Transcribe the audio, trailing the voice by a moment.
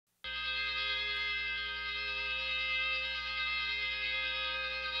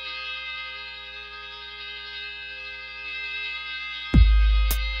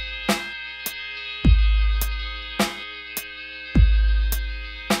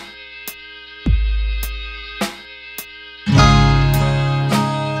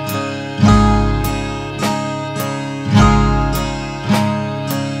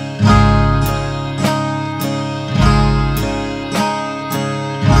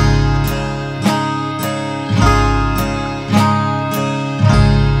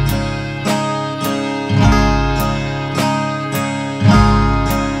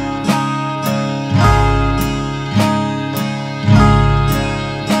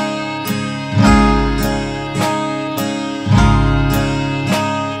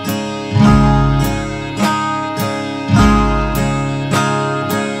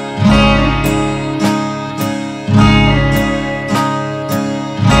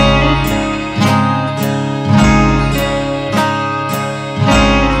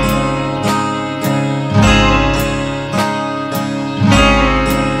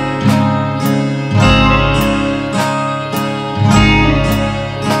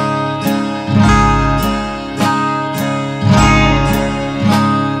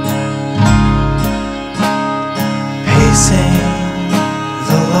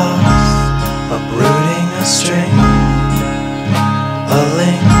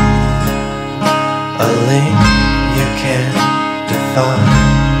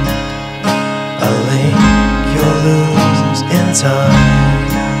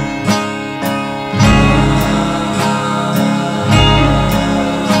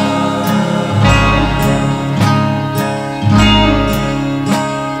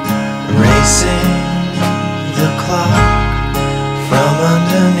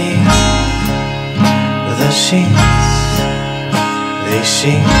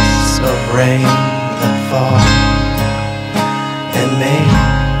drops of rain that fall and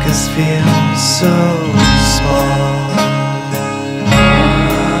make us feel so small.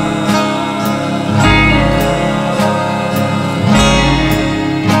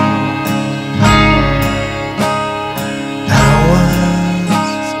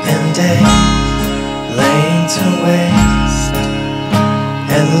 Hours and days laying to waste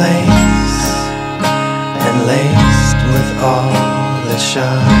and laced with all that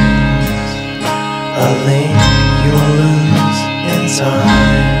shines, a link you'll lose in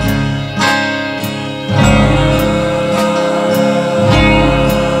time.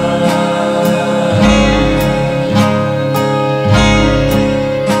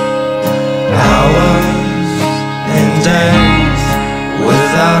 Hours and days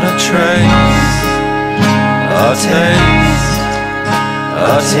without a trace, a taste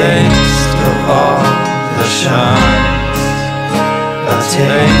of all that shines, a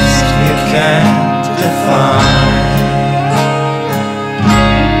taste you can't define.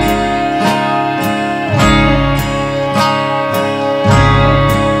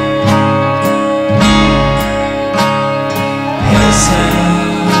 Pacing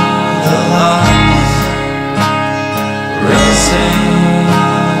the lots, racing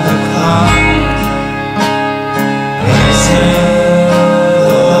the clock, pacing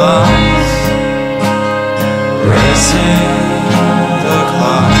the lots, racing the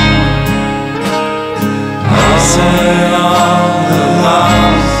clock, pacing